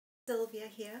Sylvia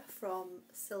here from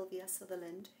Sylvia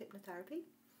Sutherland Hypnotherapy.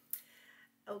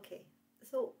 Okay,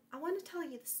 so I want to tell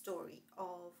you the story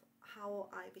of how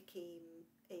I became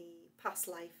a past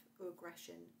life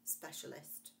regression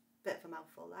specialist. Bit of a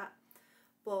mouthful that,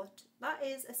 but that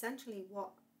is essentially what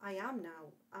I am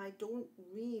now. I don't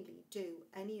really do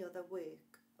any other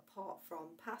work apart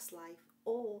from past life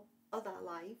or other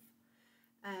life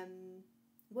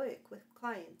work with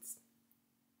clients.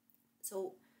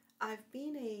 So I've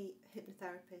been a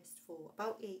hypnotherapist for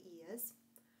about 8 years,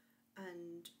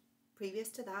 and previous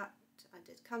to that I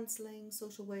did counselling,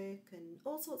 social work and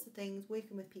all sorts of things,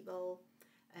 working with people,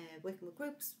 working with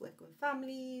groups, working with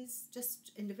families,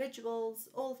 just individuals,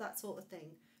 all that sort of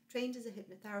thing. Trained as a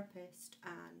hypnotherapist,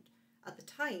 and at the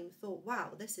time thought,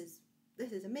 wow, this is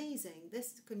amazing.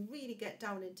 This can really get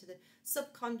down into the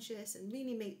subconscious and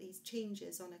really make these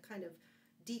changes on a kind of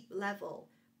deep level,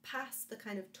 past the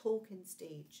kind of talking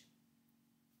stage.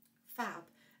 Fab.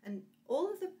 And all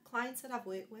of the clients that I've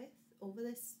worked with over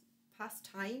this past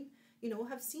time,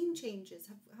 have seen changes,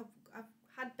 have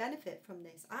had benefit from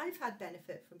this. I've had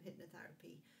benefit from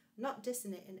hypnotherapy, not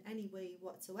dissing it in any way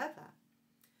whatsoever.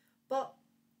 But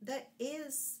there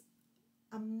is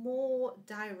a more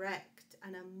direct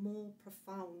and a more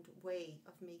profound way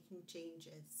of making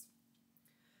changes.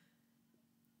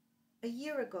 A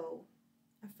year ago,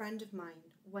 a friend of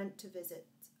mine went to visit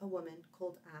a woman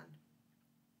called Anne.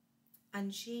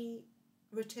 And she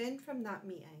returned from that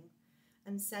meeting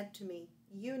and said to me,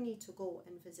 you need to go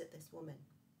and visit this woman.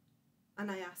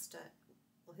 And I asked her,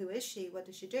 well, who is she? What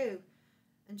does she do?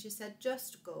 And she said,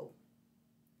 just go.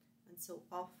 And so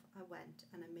off I went,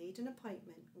 and I made an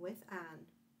appointment with Anne.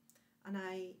 And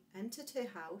I entered her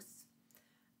house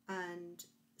and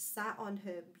sat on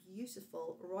her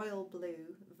beautiful royal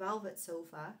blue velvet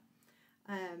sofa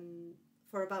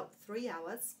for about 3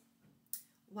 hours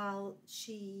while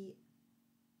she...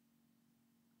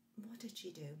 What did she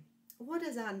do? What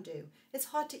does Anne do? It's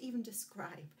hard to even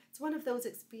describe. It's one of those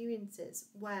experiences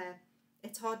where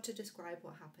it's hard to describe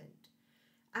what happened.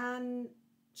 Anne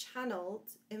channeled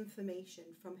information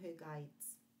from her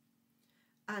guides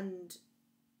and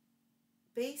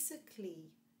basically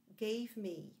gave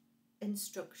me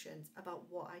instructions about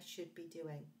what I should be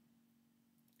doing.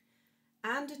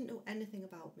 Anne didn't know anything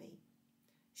about me.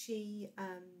 She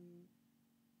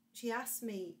asked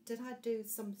me, did I do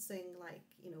something like,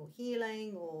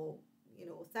 healing or,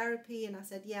 therapy? And I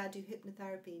said, yeah, I do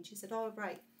hypnotherapy. And she said, oh,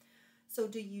 right. So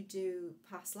do you do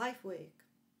past life work?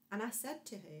 And I said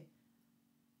to her,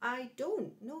 I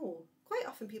don't know. Quite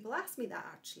often people ask me that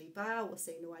actually, but I always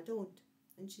say, no, I don't.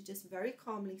 And she just very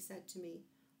calmly said to me,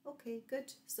 okay,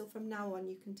 good. So from now on,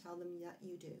 you can tell them that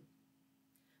you do.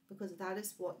 Because that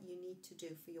is what you need to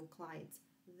do for your clients.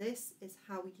 This is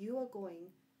how you are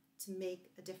going to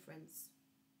make a difference,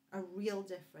 a real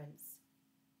difference.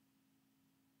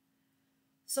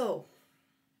 So,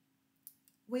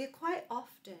 we quite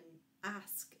often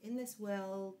ask in this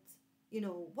world,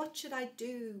 what should I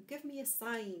do? Give me a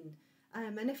sign.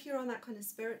 And if you're on that kind of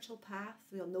spiritual path,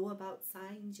 you'll know about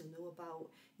signs, you'll know about,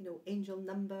 angel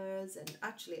numbers. And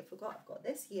actually, I forgot, I've got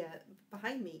this here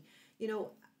behind me.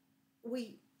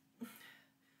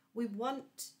 We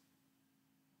want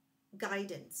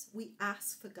guidance. We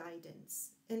ask for guidance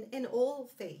in all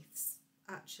faiths,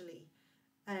 actually.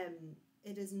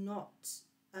 It is not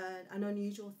an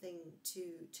unusual thing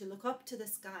to look up to the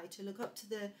sky, to look up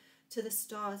to the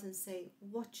stars and say,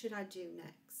 what should I do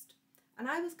next? And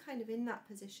I was kind of in that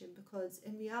position because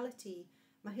in reality,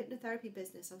 my hypnotherapy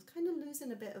business, I was kind of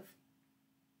losing a bit of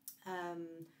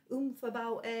oomph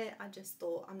about it. I just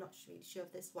thought, I'm not really sure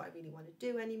if this is what I really want to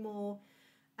do anymore.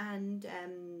 And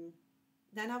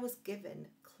then I was given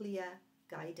clear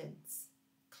guidance,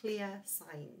 clear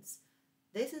signs.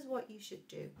 This is what you should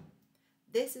do.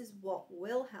 This is what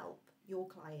will help your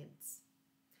clients.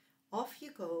 Off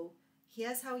you go.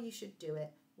 Here's how you should do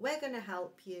it. We're going to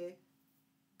help you.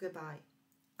 Goodbye.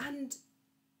 And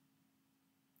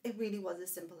it really was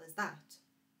as simple as that.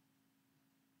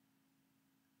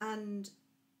 And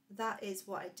that is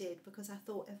what I did, because I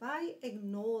thought, if I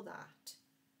ignore that,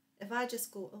 if I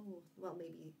just go, oh, well,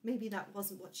 maybe that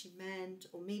wasn't what she meant,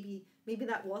 or maybe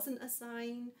that wasn't a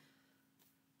sign.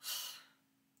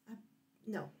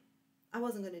 No, I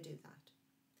wasn't going to do that.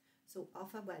 So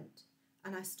off I went,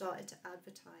 and I started to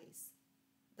advertise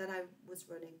that I was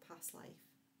running past life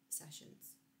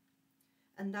sessions.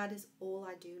 And that is all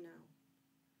I do now,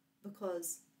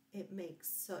 because it makes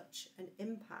such an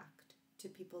impact to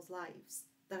people's lives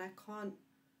that I can't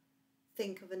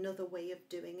think of another way of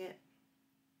doing it.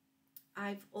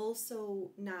 I've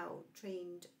also now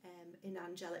trained in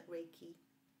angelic Reiki.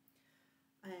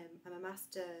 I'm a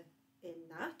master in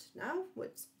that now,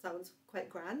 which sounds quite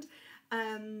grand.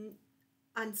 And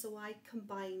so I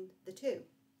combine the two.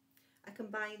 I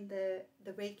combine the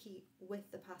Reiki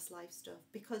with the past life stuff,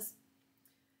 because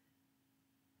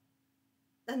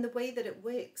and the way that it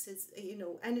works is,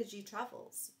 energy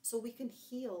travels. So we can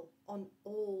heal on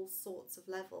all sorts of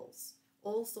levels,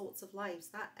 all sorts of lives.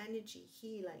 That energy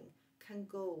healing can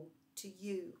go to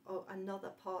you or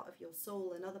another part of your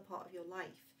soul, another part of your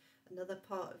life, another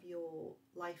part of your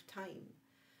lifetime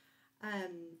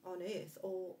on earth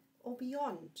or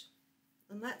beyond.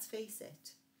 And let's face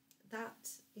it, that,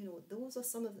 those are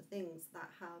some of the things that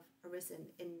have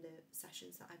arisen in the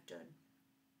sessions that I've done.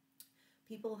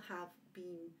 People have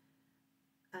been,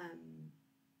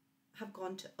 have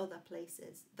gone to other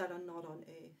places that are not on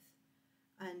earth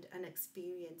and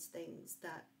experienced things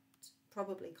that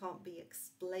probably can't be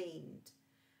explained.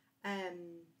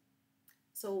 And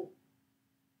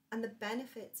the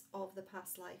benefits of the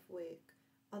past life work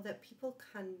are that people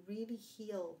can really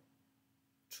heal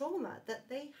trauma that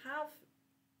they have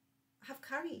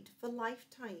carried for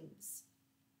lifetimes.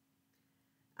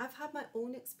 I've had my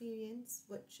own experience,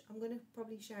 which I'm going to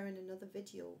probably share in another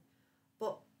video,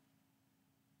 but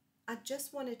I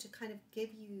just wanted to kind of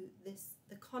give you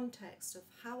the context of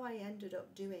how I ended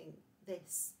up doing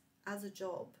this as a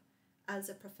job, as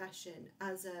a profession,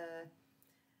 as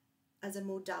a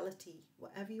modality,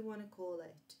 whatever you want to call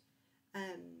it.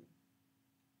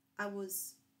 I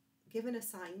was given a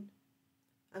sign,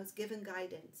 I was given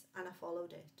guidance, and I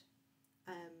followed it.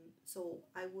 So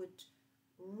I would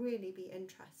really be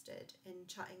interested in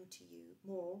chatting to you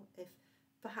more if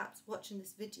perhaps watching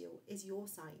this video is your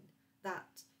sign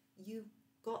that you've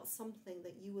got something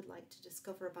that you would like to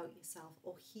discover about yourself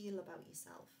or heal about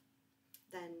yourself.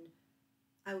 Then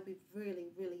I would be really,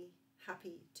 really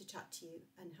happy to chat to you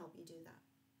and help you do that.